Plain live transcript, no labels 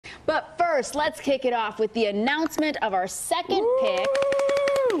first, let's kick it off with the announcement of our second pick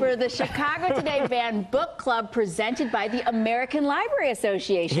for the Chicago Today Van Book Club presented by the American Library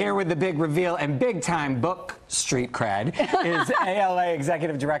Association. Here with the big reveal and big-time book street cred is ALA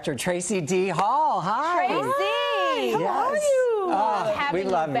Executive Director Tracie D. Hall. Hi. Tracie, how are you? We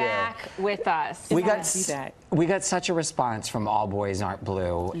love you back with us. We got such a response from All Boys Aren't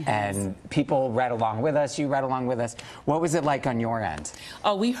Blue, and people read along with us. You read along with us. What was it like on your end?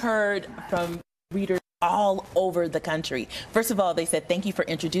 Oh, we heard from readers all over the country. First of all, they said thank you for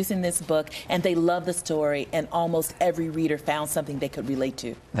introducing this book, and they love the story, and almost every reader found something they could relate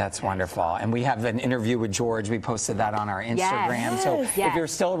to. That's wonderful. And we have an interview with George. We posted that on our Instagram. So if you're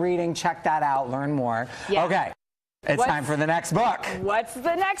still reading, check that out, learn more. Okay. It's time for the next book. What's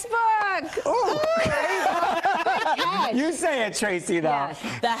the next book? Ooh. You say it, Tracie, though. Yes.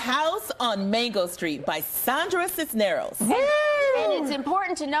 The House on Mango Street by Sandra Cisneros. And it's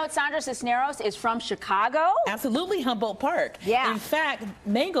important to note Sandra Cisneros is from Chicago. Absolutely, Humboldt Park. Yeah. In fact,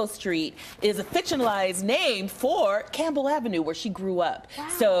 Mango Street is a fictionalized name for Campbell Avenue, where she grew up. Wow.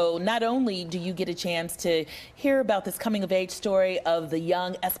 So not only do you get a chance to hear about this coming-of-age story of the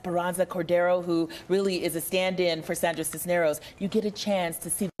young Esperanza Cordero, who really is a stand-in for Sandra Cisneros, you get a chance to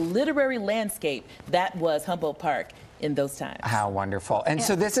see the literary landscape that was Humboldt Park in those times. How wonderful. And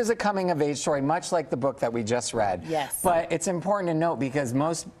so this is a coming-of-age story, much like the book that we just read. Yes. But it's important to note because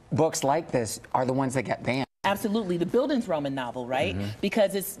most books like this are the ones that get banned. Absolutely. The Bildungsroman novel, right?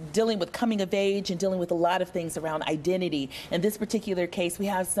 Because it's dealing with coming of age and dealing with a lot of things around identity. In this particular case, we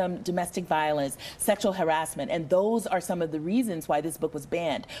have some domestic violence, sexual harassment, and those are some of the reasons why this book was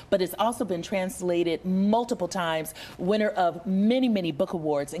banned. But it's also been translated multiple times, winner of many, many book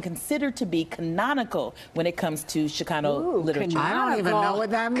awards, and considered to be canonical when it comes to Chicano literature. I don't even know what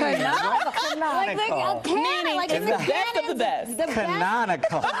that means. Canonical. Like it's the best of the best.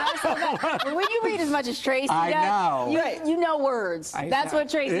 Canonical. When you read as much as Tracie I does, know. you know words. That's what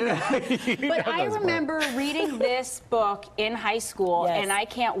Tracie does. But I remember reading this book in high school, and I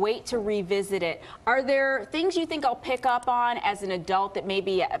can't wait to revisit it. Are there things you think I'll pick up on as an adult that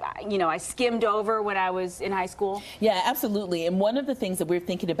maybe, you know, I skimmed over when I was in high school? Yeah, absolutely. And one of the things that we're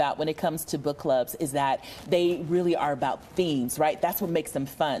thinking about when it comes to book clubs is that they really are about themes, right? That's what makes them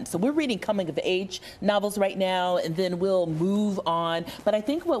fun. So we're reading coming-of-age novels right now, and then we'll move on. But I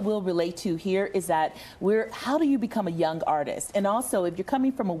think what we'll relate to here is that how do you become a young artist? And also, if you're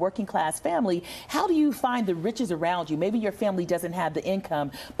coming from a working class family, how do you find the riches around you? Maybe your family doesn't have the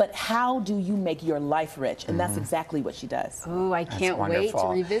income, but how do you make your life rich? And that's exactly what she does. Oh, I can't wait to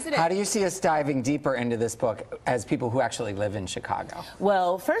revisit it. How do you see us diving deeper into this book as people who actually live in Chicago?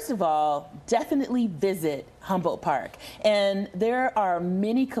 Well, first of all, definitely visit Humboldt Park. And there are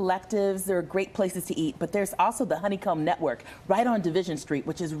many collectives, there are great places to eat, but there's also the Honeycomb Network right on Division Street,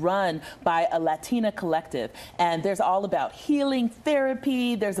 which is run by a Latina collective. And there's all about healing,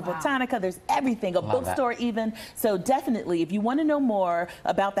 therapy, there's a botanica, there's everything, a bookstore even. So definitely, if you want to know more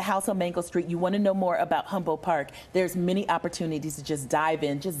about the House on Mango Street, you want to know more about Humboldt Park, there's many opportunities to just dive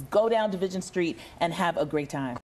in, just go down Division Street and have a great time.